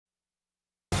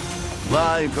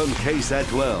Live from KSAT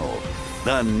 12,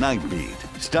 the Nightbeat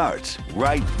starts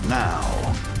right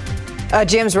now.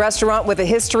 Jim's restaurant with a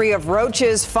history of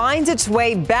roaches finds its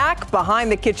way back behind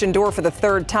the kitchen door for the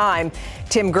third time.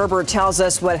 Tim Gerber tells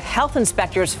us what health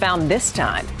inspectors found this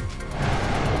time.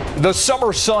 The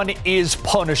summer sun is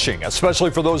punishing,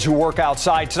 especially for those who work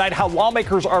outside. Tonight, how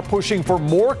lawmakers are pushing for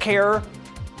more care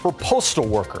for postal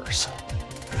workers.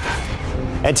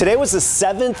 And today was the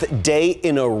 7th day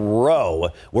in a row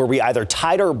where we either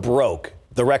tied or broke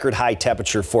the record high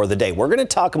temperature for the day. We're going to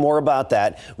talk more about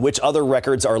that, which other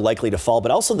records are likely to fall,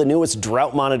 but also the newest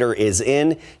drought monitor is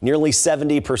in. Nearly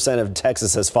 70% of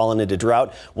Texas has fallen into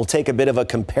drought. We'll take a bit of a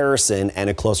comparison and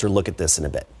a closer look at this in a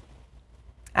bit.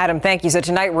 Adam, thank you. So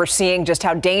tonight we're seeing just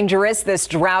how dangerous this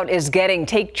drought is getting.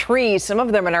 Take trees. Some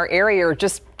of them in our area are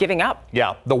just giving up.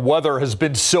 Yeah, the weather has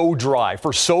been so dry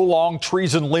for so long.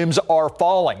 Trees and limbs are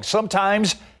falling,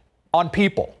 sometimes on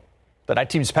people. The Night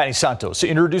Team's Patty Santos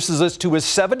introduces us to a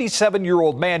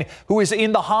 77-year-old man who is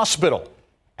in the hospital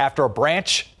after a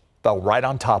branch fell right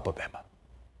on top of him.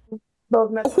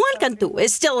 Juan Cantu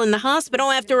is still in the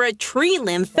hospital after a tree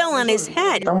limb fell on his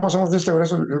head,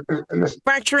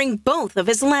 fracturing both of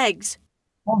his legs.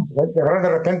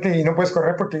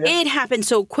 It happened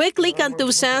so quickly,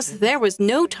 Cantu says there was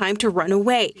no time to run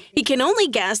away. He can only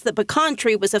guess that pecan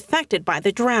tree was affected by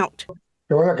the drought.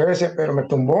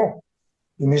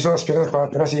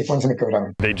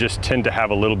 They just tend to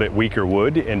have a little bit weaker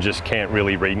wood and just can't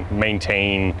really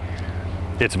maintain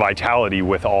its vitality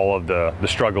with all of the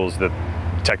struggles that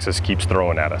Texas keeps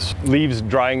throwing at us. Leaves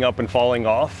drying up and falling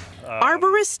off.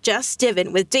 Arborist Jess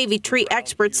Stiven with Davy Tree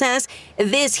Expert says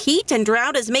this heat and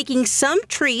drought is making some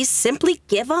trees simply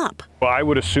give up. Well, I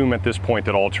would assume at this point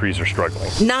that all trees are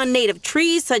struggling. Non-native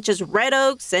trees such as red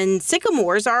oaks and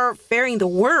sycamores are faring the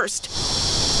worst.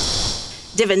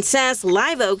 Stiven says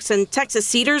live oaks and Texas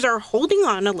cedars are holding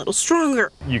on a little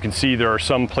stronger. You can see there are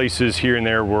some places here and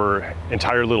there where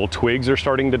entire little twigs are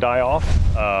starting to die off.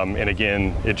 And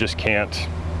again, it just can't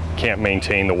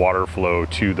maintain the water flow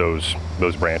to those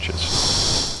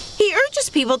branches. He urges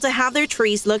people to have their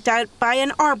trees looked at by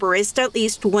an arborist at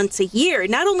least once a year,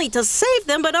 not only to save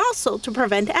them, but also to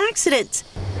prevent accidents.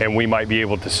 And we might be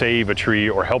able to save a tree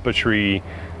or help a tree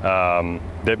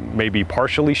that may be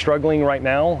partially struggling right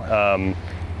now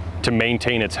to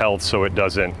maintain its health so it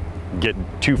doesn't get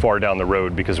too far down the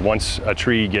road, because once a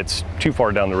tree gets too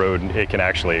far down the road, it can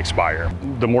actually expire.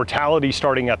 The mortality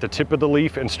starting at the tip of the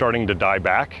leaf and starting to die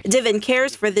back. Stiven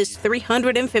cares for this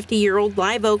 350-year-old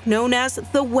live oak known as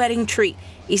the wedding tree.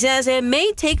 He says it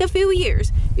may take a few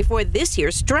years before this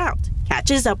year's drought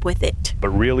catches up with it. But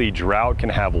really, drought can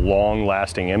have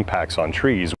long-lasting impacts on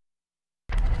trees.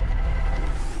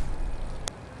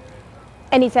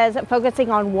 And he says focusing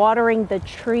on watering the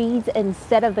trees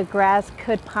instead of the grass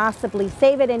could possibly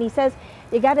save it. And he says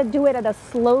you got to do it at a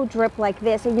slow drip like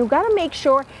this. And you got to make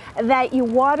sure that you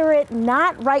water it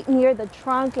not right near the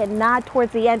trunk and not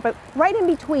towards the end, but right in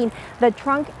between the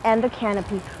trunk and the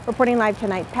canopy. Reporting live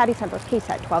tonight, Patty Santos,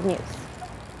 KSAT 12 News.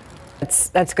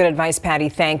 That's good advice, Patty.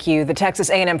 Thank you. The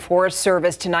Texas A&M Forest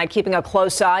Service tonight keeping a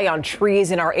close eye on trees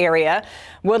in our area.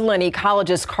 Woodland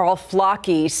ecologist Carl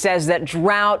Flocky says that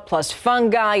drought plus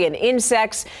fungi and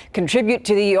insects contribute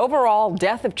to the overall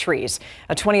death of trees.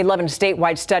 A 2011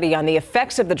 statewide study on the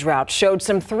effects of the drought showed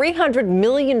some 300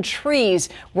 million trees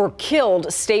were killed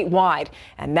statewide.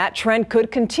 And that trend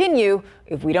could continue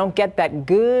if we don't get that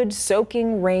good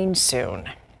soaking rain soon.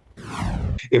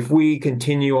 If we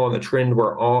continue on the trend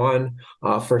we're on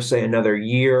for, say, another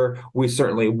year, we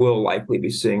certainly will likely be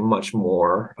seeing much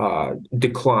more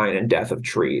decline and death of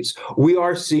trees. We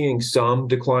are seeing some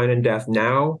decline in death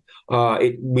now.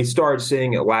 We started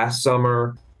seeing it last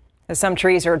summer. Some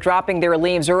trees are dropping their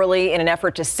leaves early in an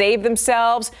effort to save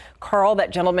themselves. Carl,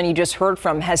 that gentleman you just heard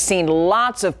from, has seen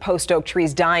lots of post oak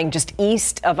trees dying just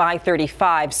east of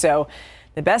I-35. So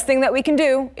the best thing that we can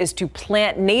do is to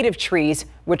plant native trees,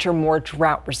 which are more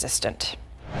drought resistant.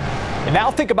 And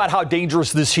now think about how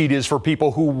dangerous this heat is for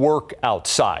people who work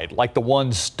outside, like the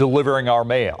ones delivering our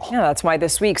mail. Yeah, that's why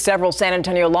this week several San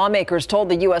Antonio lawmakers told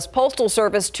the U.S. Postal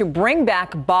Service to bring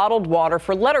back bottled water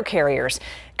for letter carriers.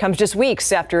 It comes just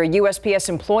weeks after a USPS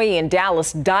employee in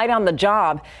Dallas died on the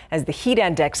job as the heat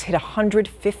index hit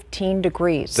 115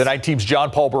 degrees. The Night Team's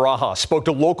John Paul Baraja spoke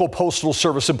to local Postal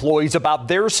Service employees about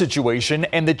their situation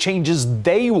and the changes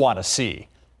they want to see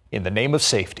in the name of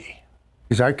safety.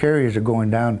 Our carriers are going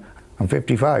down. I'm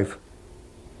 55.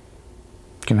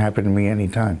 It can happen to me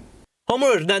anytime.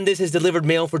 Homer Hernandez has delivered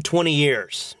mail for 20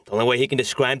 years. The only way he can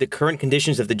describe the current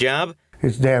conditions of the job?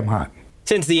 It's damn hot.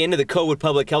 Since the end of the COVID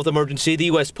public health emergency, the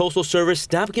U.S. Postal Service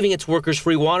stopped giving its workers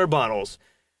free water bottles.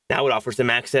 Now it offers them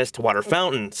access to water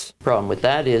fountains. Problem with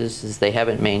that is they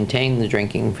haven't maintained the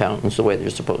drinking fountains the way they're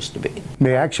supposed to be.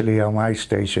 They actually, on my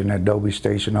station, at Dobie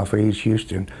Station off of East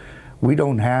Houston, we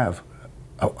don't have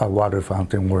a water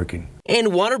fountain working.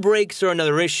 And water breaks are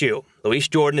another issue. Louise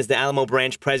Jordan is the Alamo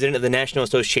branch president of the National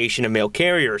Association of Mail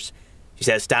Carriers. She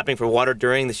says stopping for water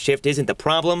during the shift isn't the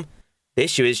problem. The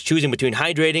issue is choosing between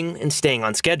hydrating and staying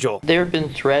on schedule. There have been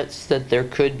threats that there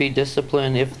could be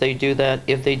discipline if they do that,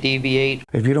 if they deviate.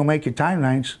 If you don't make your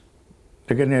timelines,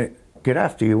 they're going to get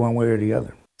after you one way or the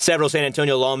other. Several San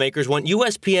Antonio lawmakers want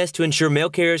USPS to ensure mail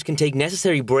carriers can take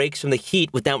necessary breaks from the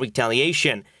heat without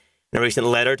retaliation. In a recent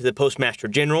letter to the Postmaster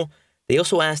General, they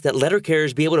also asked that letter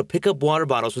carriers be able to pick up water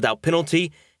bottles without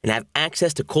penalty and have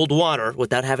access to cold water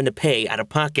without having to pay out of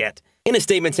pocket. In a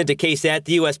statement sent to KSAT,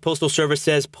 the U.S. Postal Service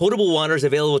says potable water is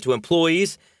available to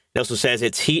employees. It also says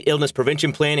its heat illness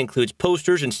prevention plan includes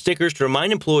posters and stickers to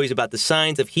remind employees about the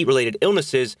signs of heat-related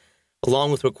illnesses,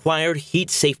 along with required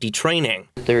heat safety training.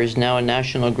 There is now a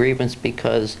national grievance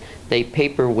because they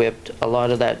paper-whipped a lot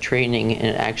of that training, and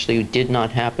it actually did not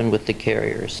happen with the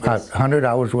carriers. 100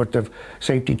 hours worth of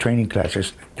safety training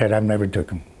classes that I've never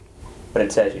taken. But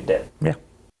it says you did. Yeah.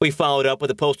 We followed up with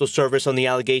the Postal Service on the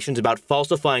allegations about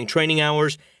falsifying training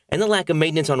hours and the lack of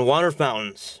maintenance on water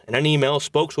fountains. In an email, a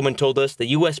spokeswoman told us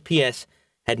the USPS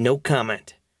had no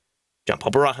comment. John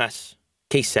Paul Barajas,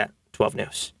 KSAT 12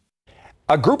 News.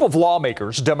 A group of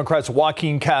lawmakers, Democrats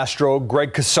Joaquin Castro,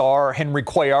 Greg Casar, Henry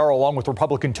Cuellar, along with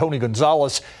Republican Tony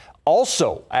Gonzalez,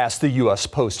 also asked the U.S.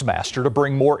 Postmaster to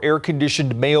bring more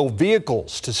air-conditioned mail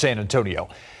vehicles to San Antonio.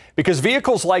 Because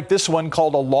vehicles like this one,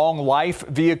 called a long life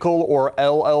vehicle or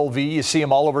LLV, you see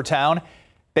them all over town,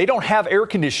 they don't have air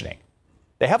conditioning.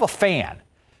 They have a fan.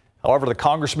 However, the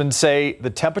congressmen say the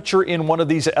temperature in one of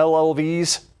these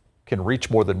LLVs can reach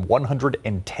more than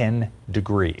 110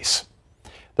 degrees.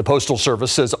 The Postal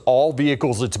Service says all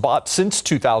vehicles it's bought since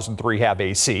 2003 have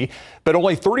AC, but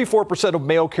only 34% of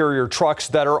mail carrier trucks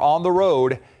that are on the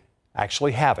road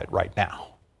actually have it right now.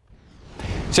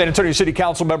 San Antonio City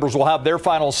Council members will have their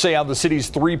final say on the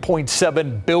city's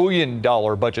 $3.7 billion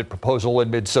budget proposal in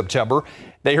mid-September.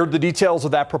 They heard the details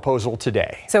of that proposal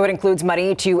today. So it includes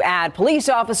money to add police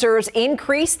officers,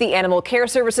 increase the animal care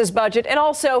services budget, and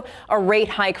also a rate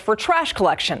hike for trash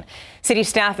collection. City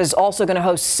staff is also going to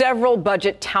host several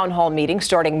budget town hall meetings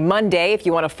starting Monday. If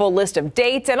you want a full list of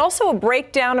dates and also a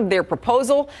breakdown of their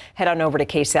proposal, head on over to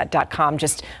KSAT.com.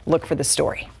 Just look for the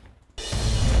story.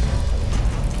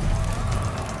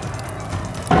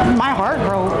 My heart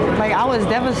broke. Like, I was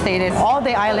devastated. All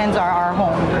the islands are our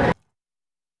home.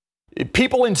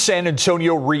 People in San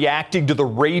Antonio reacting to the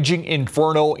raging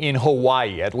inferno in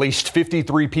Hawaii. At least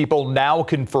 53 people now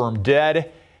confirmed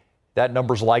dead. That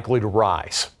number's likely to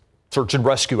rise. Search and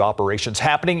rescue operations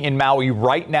happening in Maui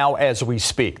right now as we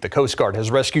speak. The Coast Guard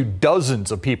has rescued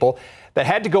dozens of people that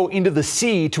had to go into the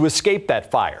sea to escape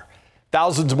that fire.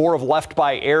 Thousands more have left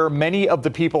by air. Many of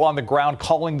the people on the ground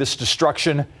calling this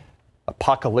destruction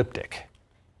apocalyptic.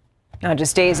 Now,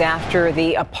 just days after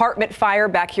the apartment fire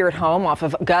back here at home off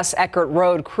of Gus Eckert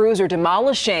Road, crews are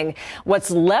demolishing what's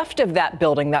left of that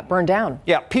building that burned down.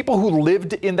 Yeah, people who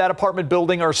lived in that apartment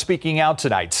building are speaking out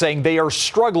tonight, saying they are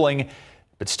struggling,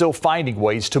 but still finding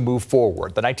ways to move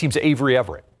forward. The Night Team's Avery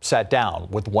Everett sat down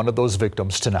with one of those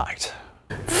victims tonight.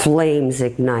 Flames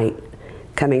ignite,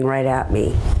 coming right at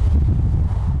me.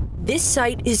 This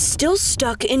sight is still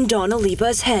stuck in Dawn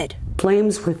Oliva's head.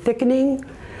 Flames were thickening,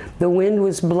 the wind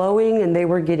was blowing, and they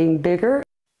were getting bigger.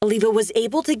 Oliva was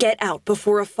able to get out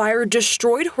before a fire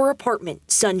destroyed her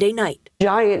apartment Sunday night.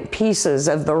 Giant pieces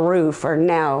of the roof are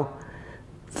now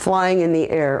flying in the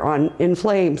air in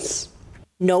flames.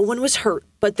 No one was hurt,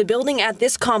 but the building at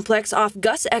this complex off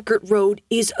Gus Eckert Road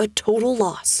is a total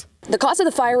loss. The cause of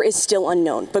the fire is still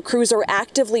unknown, but crews are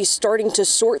actively starting to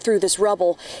sort through this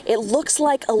rubble. It looks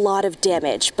like a lot of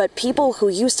damage, but people who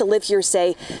used to live here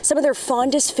say some of their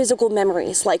fondest physical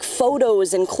memories, like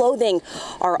photos and clothing,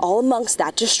 are all amongst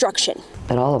that destruction.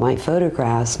 But all of my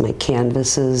photographs, my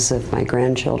canvases of my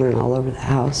grandchildren all over the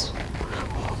house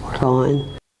were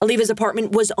gone. Oliva's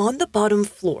apartment was on the bottom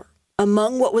floor.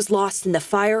 Among what was lost in the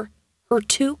fire, her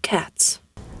 2 cats.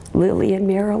 Lily and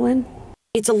Marilyn.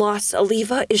 It's a loss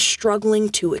Oliva is struggling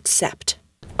to accept.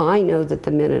 I know that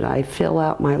the minute I fill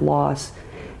out my loss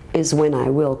is when I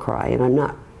will cry, and I'm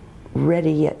not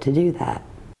ready yet to do that.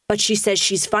 But she says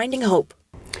she's finding hope.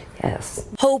 Yes.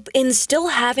 Hope in still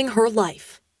having her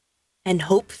life, and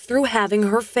hope through having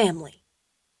her family.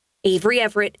 Avery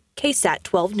Everett, KSAT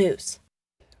 12 News.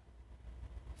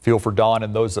 Feel for Dawn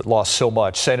and those that lost so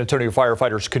much. San Antonio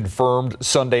firefighters confirmed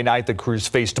Sunday night the crews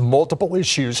faced multiple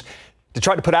issues to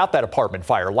try to put out that apartment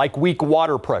fire, like weak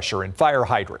water pressure and fire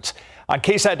hydrants. On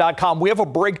KSAT.com, we have a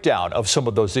breakdown of some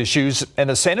of those issues and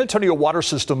the San Antonio Water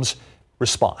System's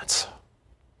response.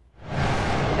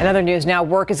 In other news now,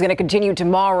 work is going to continue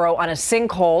tomorrow on a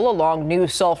sinkhole along New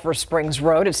Sulphur Springs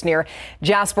Road. It's near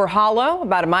Jasper Hollow,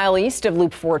 about a mile east of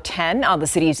Loop 410 on the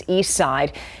city's east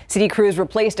side. City crews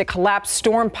replaced a collapsed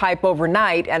storm pipe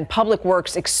overnight, and Public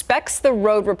Works expects the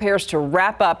road repairs to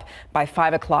wrap up by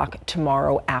 5 o'clock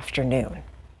tomorrow afternoon.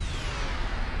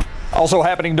 Also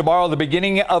happening tomorrow, the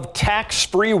beginning of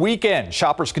tax-free weekend.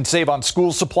 Shoppers can save on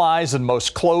school supplies and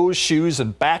most clothes, shoes,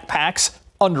 and backpacks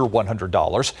under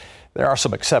 $100. There are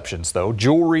some exceptions, though.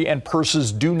 Jewelry and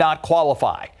purses do not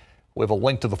qualify. We have a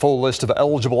link to the full list of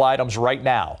eligible items right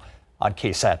now on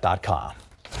KSAT.com.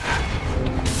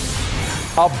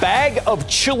 A bag of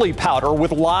chili powder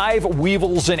with live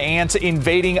weevils and ants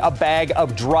invading a bag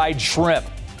of dried shrimp.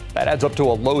 That adds up to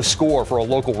a low score for a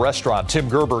local restaurant. Tim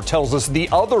Gerber tells us the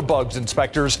other bugs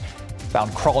inspectors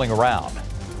found crawling around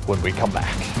when we come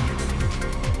back.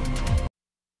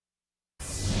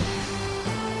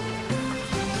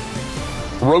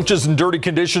 Roaches and dirty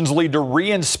conditions lead to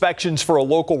re-inspections for a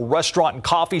local restaurant and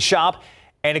coffee shop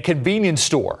and a convenience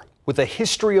store with a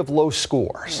history of low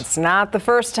scores. It's not the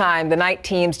first time. The night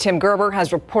team's Tim Gerber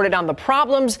has reported on the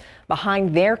problems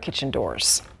behind their kitchen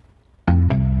doors.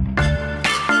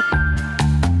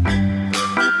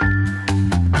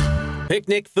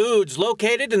 Picnic Foods,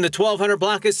 located in the 1200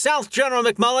 block of South General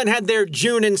McMullen, had their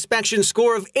June inspection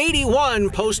score of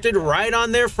 81 posted right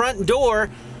on their front door.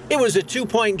 It was a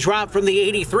 2-point drop from the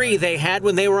 83 they had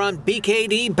when they were on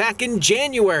BKD back in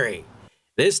January.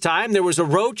 This time, there was a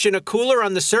roach in a cooler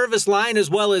on the service line, as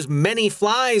well as many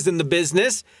flies in the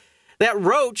business. That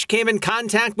roach came in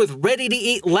contact with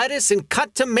ready-to-eat lettuce and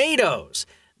cut tomatoes.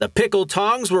 The pickle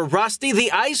tongs were rusty,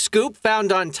 the ice scoop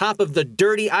found on top of the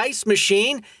dirty ice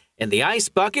machine, and the ice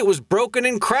bucket was broken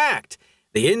and cracked.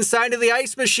 The inside of the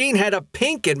ice machine had a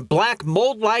pink and black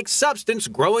mold-like substance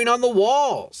growing on the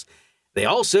walls. They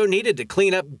also needed to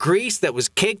clean up grease that was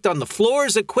caked on the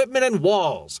floors, equipment, and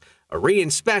walls. A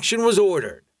re-inspection was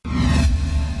ordered.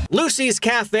 Lucy's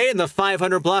Cafe in the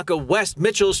 500 block of West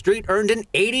Mitchell Street earned an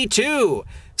 82.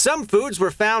 Some foods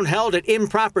were found held at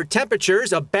improper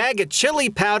temperatures. A bag of chili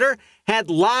powder had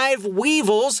live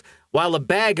weevils, while a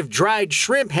bag of dried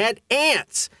shrimp had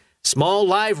ants. Small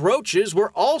live roaches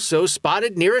were also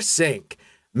spotted near a sink.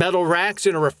 Metal racks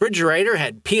in a refrigerator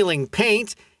had peeling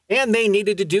paint, and they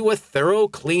needed to do a thorough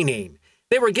cleaning.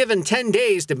 They were given 10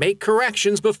 days to make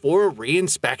corrections before a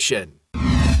re-inspection.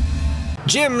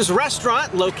 Jim's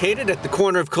Restaurant, located at the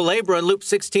corner of Culebra and Loop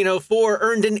 1604,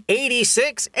 earned an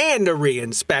 86 and a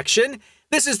re-inspection.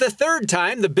 This is the third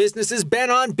time the business has been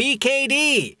on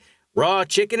BKD. Raw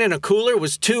chicken in a cooler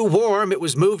was too warm. It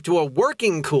was moved to a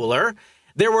working cooler.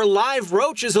 There were live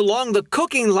roaches along the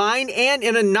cooking line and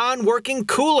in a non-working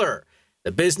cooler.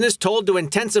 The business told to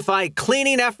intensify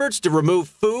cleaning efforts to remove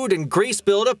food and grease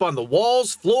buildup on the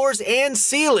walls, floors, and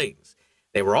ceilings.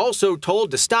 They were also told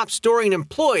to stop storing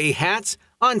employee hats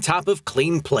on top of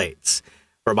clean plates.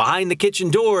 From behind the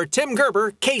kitchen door, Tim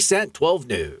Gerber, KSAT 12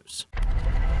 News.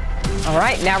 All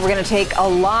right, now we're going to take a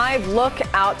live look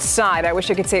outside. I wish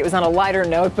I could say it was on a lighter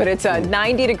note, but it's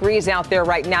 90 degrees out there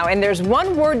right now. And there's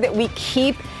one word that we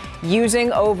keep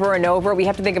using over and over. We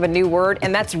have to think of a new word,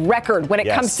 and that's record. When it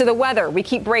comes to the weather, we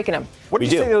keep breaking them. What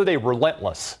did you say the other day?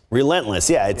 Relentless. Relentless,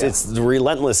 yeah. It's the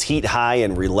relentless heat high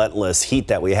and relentless heat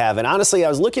that we have. And honestly, I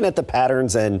was looking at the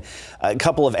patterns and a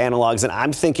couple of analogs, and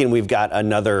I'm thinking we've got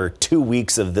another 2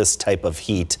 weeks of this type of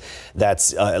heat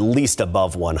that's at least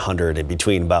above 100 and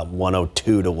between about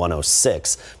 102 to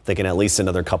 106. Thinking at least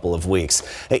another couple of weeks.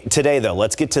 Hey, today, though,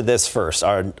 let's get to this first.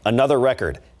 Another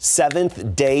record,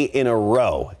 7th day in a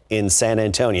row in San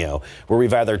Antonio, where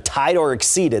we've either tied or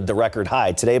exceeded the record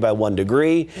high. Today by 1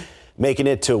 degree. Making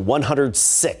it to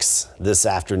 106 this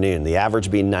afternoon, the average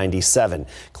being 97.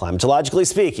 Climatologically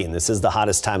speaking, this is the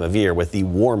hottest time of year with the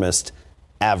warmest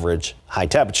average high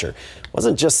temperature.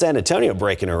 Wasn't just San Antonio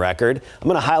breaking a record. I'm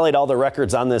going to highlight all the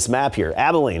records on this map here.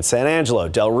 Abilene, San Angelo,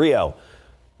 Del Rio,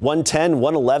 110,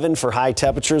 111 for high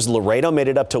temperatures. Laredo made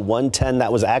it up to 110.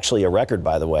 That was actually a record,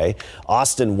 by the way.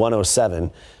 Austin, 107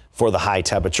 for the high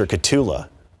temperature. Cotulla,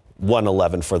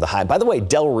 111 for the high. By the way,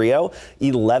 Del Rio,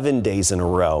 11 days in a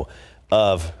row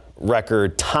of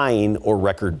record tying or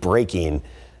record breaking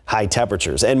high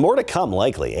temperatures, and more to come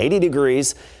likely. 80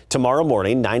 degrees tomorrow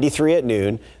morning, 93 at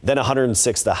noon, then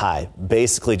 106 the high.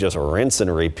 Basically just rinse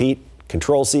and repeat.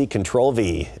 Control C, Control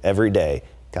V every day.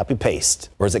 Copy paste,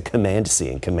 or is it Command C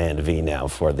and Command V now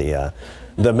for the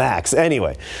Max?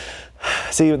 Anyway,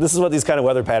 See, this is what these kind of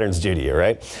weather patterns do to you,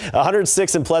 right?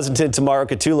 106 in Pleasanton tomorrow,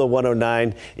 Cotulla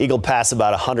 109, Eagle Pass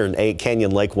about 108,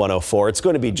 Canyon Lake 104. It's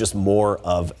going to be just more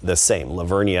of the same.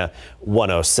 Lavernia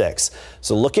 106.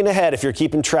 So looking ahead, if you're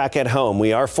keeping track at home,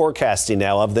 we are forecasting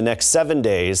now of the next 7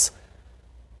 days,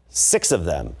 6 of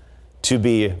them to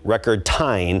be record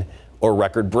tying or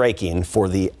record breaking for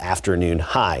the afternoon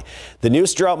high. The new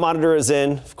drought monitor is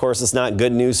in. Of course, it's not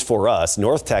good news for us.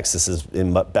 North Texas is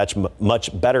in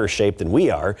much better shape than we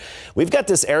are. We've got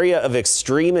this area of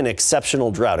extreme and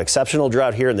exceptional drought. Exceptional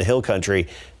drought here in the Hill Country,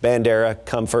 Bandera,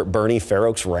 Comfort, Bernie, Fair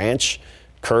Oaks Ranch,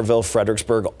 Kerrville,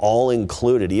 Fredericksburg, all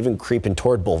included, even creeping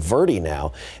toward Bulverde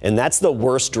now. And that's the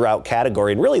worst drought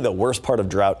category and really the worst part of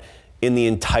drought in the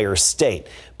entire state.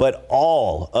 But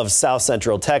all of South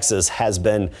Central Texas has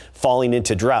been falling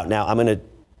into drought. Now, I'm going to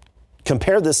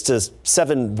compare this to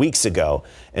 7 weeks ago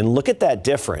and look at that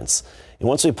difference. And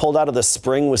once we pulled out of the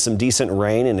spring with some decent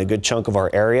rain in a good chunk of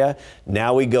our area,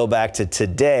 now we go back to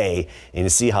today and you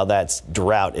see how that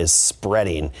drought is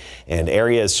spreading. And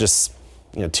areas just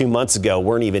 2 months ago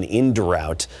weren't even in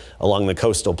drought along the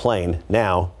coastal plain.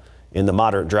 Now, in the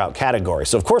moderate drought category.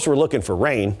 So of course we're looking for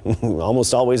rain. We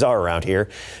almost always are around here.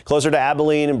 Closer to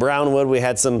Abilene and Brownwood, we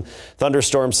had some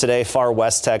thunderstorms today, far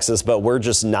west Texas, but we're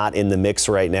just not in the mix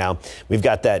right now. We've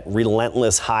got that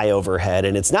relentless high overhead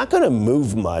and it's not going to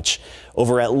move much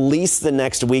over at least the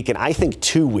next week. And I think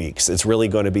 2 weeks, it's really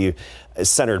going to be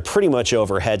centered pretty much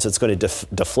overhead. So it's going to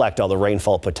deflect all the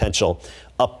rainfall potential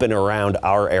up and around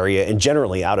our area and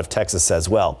generally out of Texas as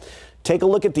well. Take a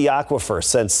look at the aquifer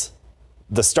since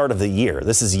the start of the year.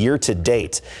 This is year to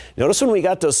date. Notice when we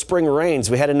got those spring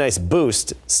rains, we had a nice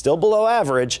boost, still below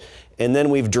average, and then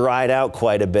we've dried out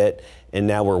quite a bit, and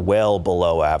now we're well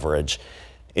below average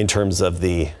in terms of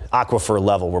the aquifer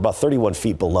level. We're about 31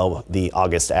 feet below the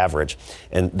August average,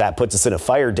 and that puts us in a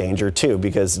fire danger too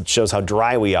because it shows how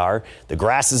dry we are. The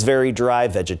grass is very dry,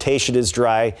 vegetation is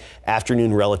dry,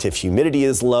 afternoon relative humidity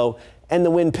is low, and the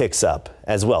wind picks up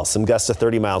as well, some gusts to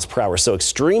 30 miles per hour. So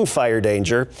extreme fire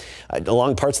danger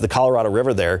along parts of the Colorado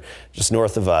River there, just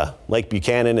north of Lake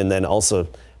Buchanan, and then also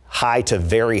high to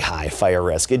very high fire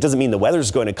risk. It doesn't mean the weather's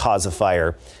going to cause a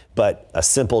fire, but a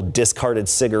simple discarded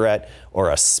cigarette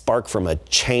or a spark from a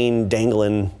chain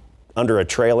dangling under a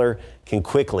trailer can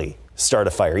quickly start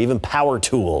a fire. Even power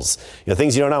tools,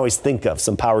 things you don't always think of,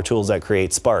 some power tools that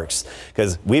create sparks,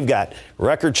 because we've got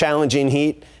record challenging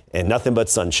heat and nothing but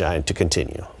sunshine to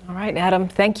continue. All right, Adam,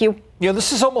 thank you.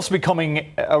 This is almost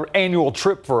becoming an annual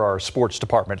trip for our sports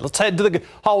department. Let's head to the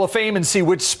Hall of Fame and see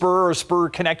which Spur or Spur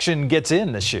connection gets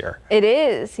in this year. It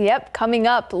is. Yep. Coming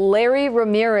up, Larry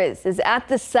Ramirez is at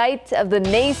the site of the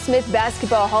Naismith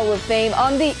Basketball Hall of Fame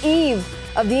on the eve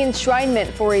of the enshrinement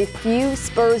for a few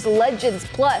Spurs legends.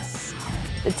 Plus,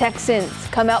 the Texans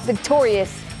come out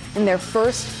victorious in their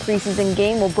first preseason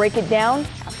game. We'll break it down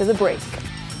after the break.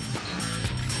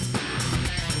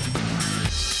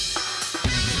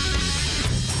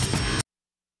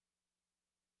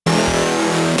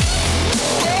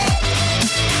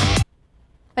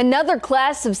 Another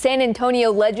class of San Antonio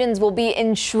legends will be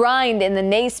enshrined in the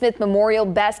Naismith Memorial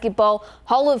Basketball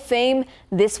Hall of Fame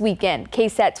this weekend.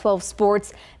 KSAT 12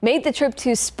 Sports made the trip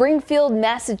to Springfield,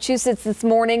 Massachusetts this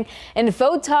morning, and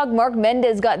photog Mark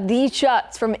Mendez got these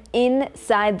shots from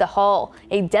inside the hall,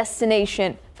 a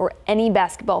destination for any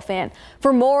basketball fan.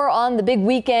 For more on the big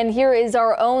weekend, here is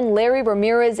our own Larry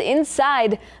Ramirez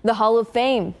inside the Hall of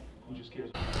Fame.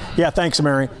 Yeah, thanks,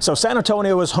 Mary. So San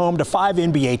Antonio is home to 5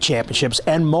 NBA championships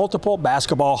and multiple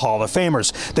basketball Hall of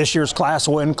Famers. This year's class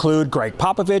will include Greg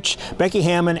Popovich, Becky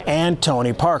Hammon, and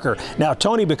Tony Parker. Now,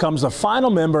 Tony becomes the final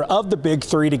member of the Big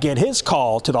Three to get his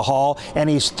call to the Hall, and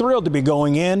he's thrilled to be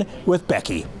going in with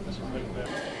Becky.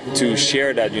 To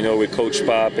share that, with Coach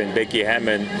Pop and Becky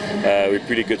Hammon, we're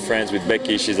pretty good friends with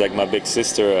Becky. She's like my big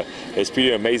sister. It's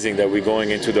pretty amazing that we're going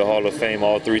into the Hall of Fame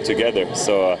all three together.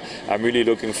 So I'm really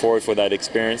looking forward for that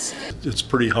experience. It's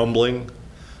pretty humbling.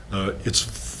 It's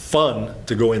fun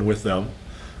to go in with them,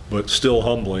 but still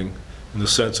humbling in the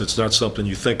sense it's not something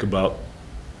you think about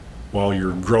while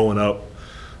you're growing up,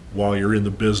 while you're in the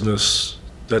business.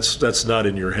 That's not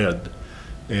in your head.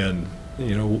 And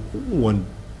when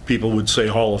people would say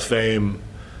Hall of Fame,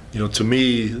 to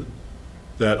me,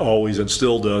 that always and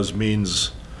still does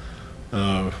means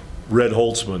Red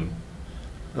Holtzman,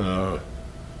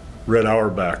 Red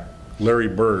Auerbach, Larry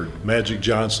Bird, Magic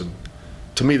Johnson.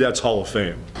 To me, that's Hall of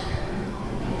Fame.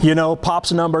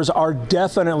 Pop's numbers are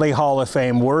definitely Hall of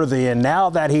Fame worthy, and now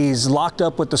that he's locked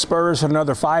up with the Spurs for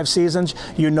another 5 seasons,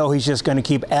 he's just going to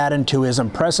keep adding to his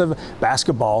impressive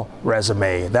basketball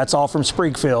resume. That's all from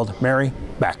Springfield. Mary,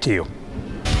 back to you.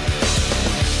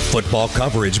 Football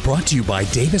coverage brought to you by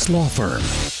Davis Law Firm.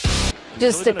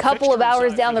 Just a couple of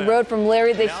hours down the road from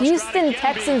Larry, the Houston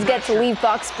Texans get to leave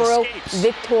Foxborough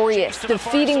victorious,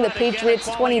 defeating the Patriots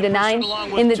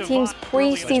 20-9 in the team's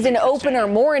preseason opener.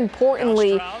 More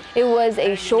importantly, it was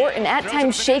a short and at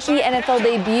times shaky NFL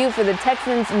debut for the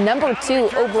Texans' number 2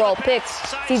 overall pick,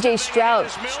 C.J. Stroud.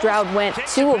 Stroud went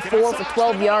 2 of 4 for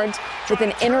 12 yards with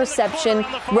an interception,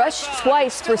 rushed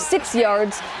twice for 6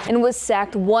 yards, and was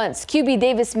sacked once. QB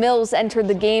Davis Mills entered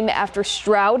the game after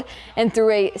Stroud and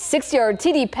threw a 6-yard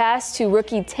TD pass to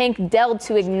rookie Tank Dell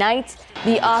to ignite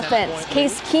the offense.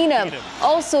 Case Keenum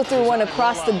also threw one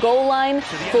across the goal line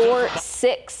for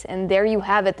 6. And there you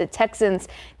have it. The Texans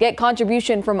get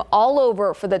contribution from all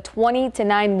over for the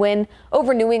 20-9 win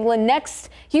over New England. Next,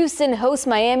 Houston hosts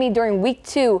Miami during week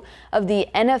 2 of the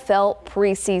NFL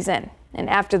preseason. And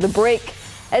after the break,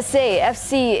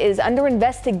 SAFC is under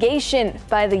investigation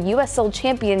by the USL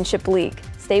Championship League.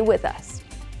 Stay with us.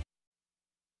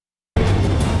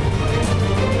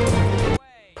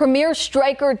 Premier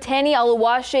striker Tani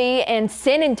Oluwaseyi and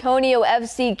San Antonio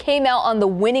FC came out on the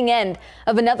winning end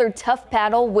of another tough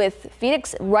battle with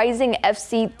Phoenix Rising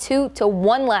FC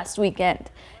 2-1 last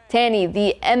weekend. Tani,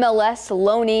 the MLS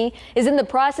loanee, is in the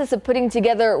process of putting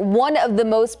together one of the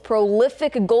most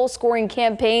prolific goal-scoring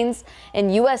campaigns in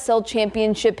USL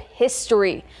Championship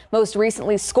history, most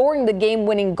recently scoring the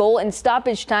game-winning goal in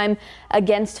stoppage time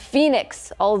against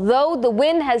Phoenix. Although the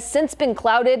win has since been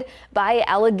clouded by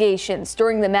allegations.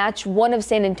 During the match, one of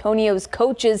San Antonio's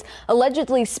coaches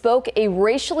allegedly spoke a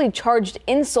racially charged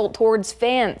insult towards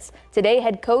fans. Today,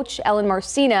 head coach Alan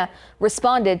Marcina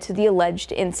responded to the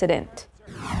alleged incident.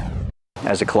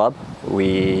 As a club,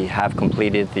 we have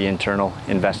completed the internal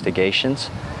investigations,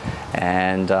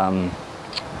 and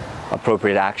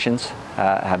appropriate actions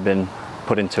have been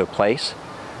put into place.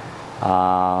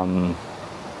 You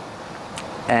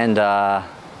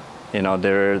know,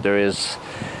 there is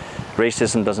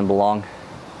racism doesn't belong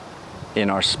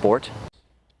in our sport.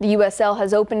 The USL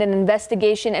has opened an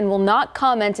investigation and will not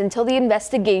comment until the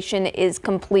investigation is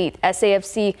complete.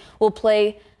 SAFC will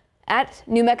play at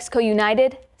New Mexico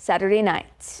United Saturday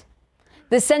night.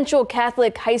 The Central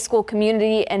Catholic High School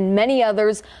community and many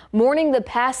others mourning the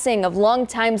passing of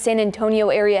longtime San Antonio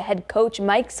area head coach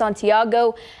Mike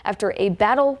Santiago after a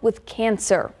battle with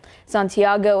cancer.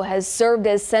 Santiago has served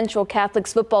as Central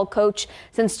Catholic's football coach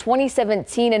since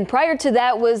 2017, and prior to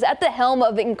that was at the helm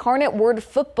of Incarnate Word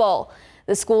football.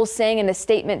 The school saying in a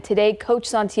statement today, Coach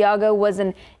Santiago was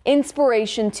an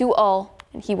inspiration to all,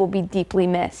 and he will be deeply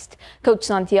missed. Coach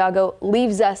Santiago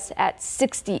leaves us at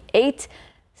 68.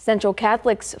 Central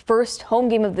Catholic's first home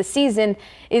game of the season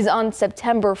is on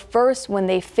September 1st when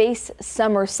they face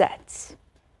Somerset.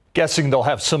 Guessing they'll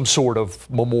have some sort of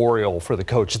memorial for the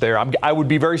coach there. I would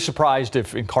be very surprised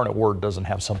if Incarnate Word doesn't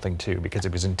have something too, because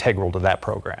it was integral to that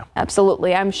program.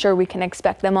 Absolutely. I'm sure we can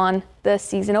expect them on the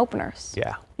season openers.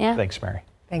 Yeah. Thanks, Mary.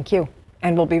 Thank you.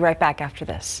 And we'll be right back after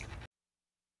this.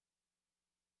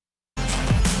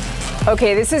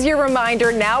 Okay, this is your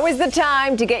reminder. Now is the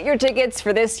time to get your tickets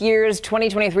for this year's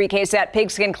 2023 KSAT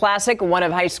Pigskin Classic, one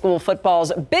of high school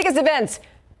football's biggest events.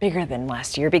 Bigger than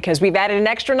last year because we've added an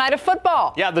extra night of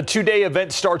football. Yeah, the 2-day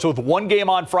event starts with one game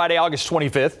on Friday, August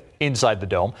 25th, inside the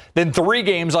Dome. Then 3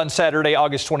 games on Saturday,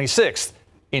 August 26th,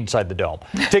 inside the Dome.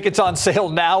 Tickets on sale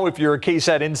now. If you're a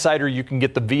KSAT insider, you can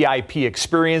get the VIP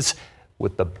experience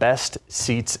with the best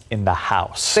seats in the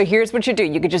house. So here's what you do.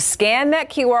 You could just scan that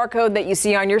QR code that you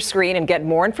see on your screen and get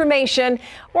more information,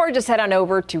 or just head on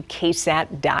over to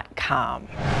KSAT.com.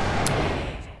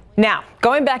 Now,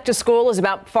 going back to school is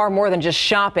about far more than just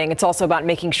shopping. It's also about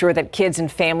making sure that kids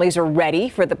and families are ready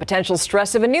for the potential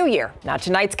stress of a new year. Now,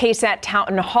 tonight's KSAT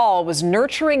Town Hall was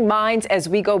nurturing minds as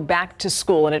we go back to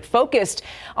school, and it focused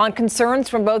on concerns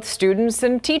from both students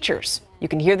and teachers. You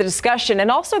can hear the discussion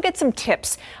and also get some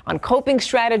tips on coping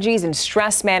strategies and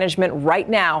stress management right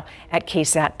now at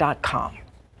KSAT.com.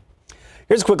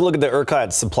 Here's a quick look at the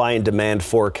ERCOT supply and demand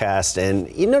forecast, and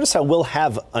you notice how we'll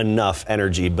have enough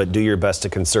energy, but do your best to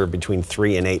conserve between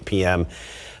 3 and 8 p.m.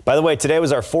 By the way, today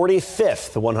was our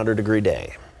 45th 100-degree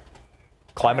day.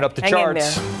 Climbing up the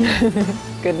charts.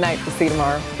 Good night. We'll see you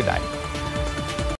tomorrow. Good night.